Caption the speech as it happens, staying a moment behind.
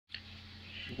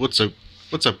What's up?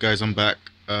 What's up, guys? I'm back.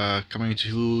 Coming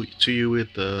to you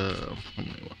with how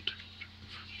many want?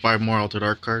 5 more altered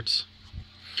art cards.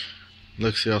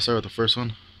 Let's see. I'll start with the first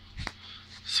one.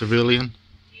 Civilian.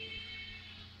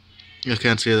 I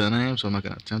can't see the name, so I'm not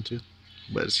gonna attempt to.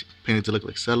 But it's painted to look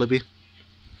like Celebi.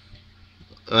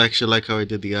 I actually like how I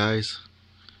did the eyes.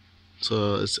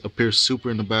 So it appears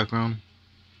super in the background,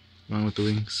 along with the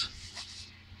wings.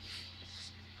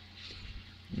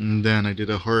 And then I did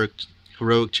a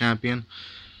heroic champion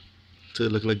to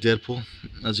look like Deadpool.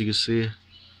 As you can see,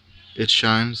 it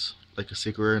shines like a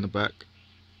secret rare in the back.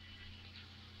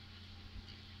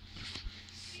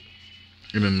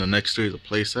 And then the next three is a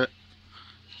playset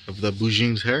of the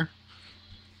Bujin's hair.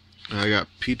 I got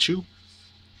Pichu.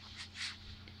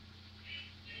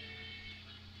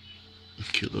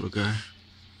 Cute little guy.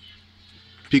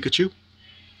 Pikachu.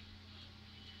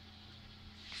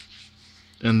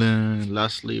 And then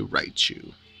lastly,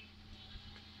 Raichu.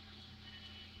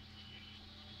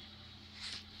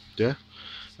 Yeah.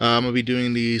 I'm going to be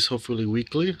doing these hopefully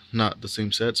weekly. Not the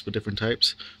same sets, but different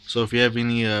types. So if you have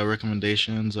any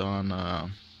recommendations on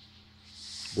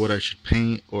what I should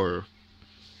paint or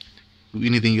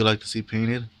anything you like to see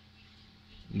painted,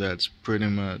 that's pretty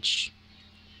much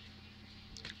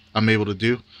I'm able to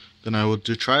do, then I will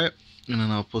do try it and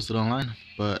then I'll post it online.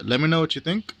 But let me know what you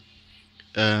think,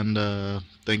 and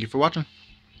thank you for watching.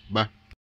 Bye.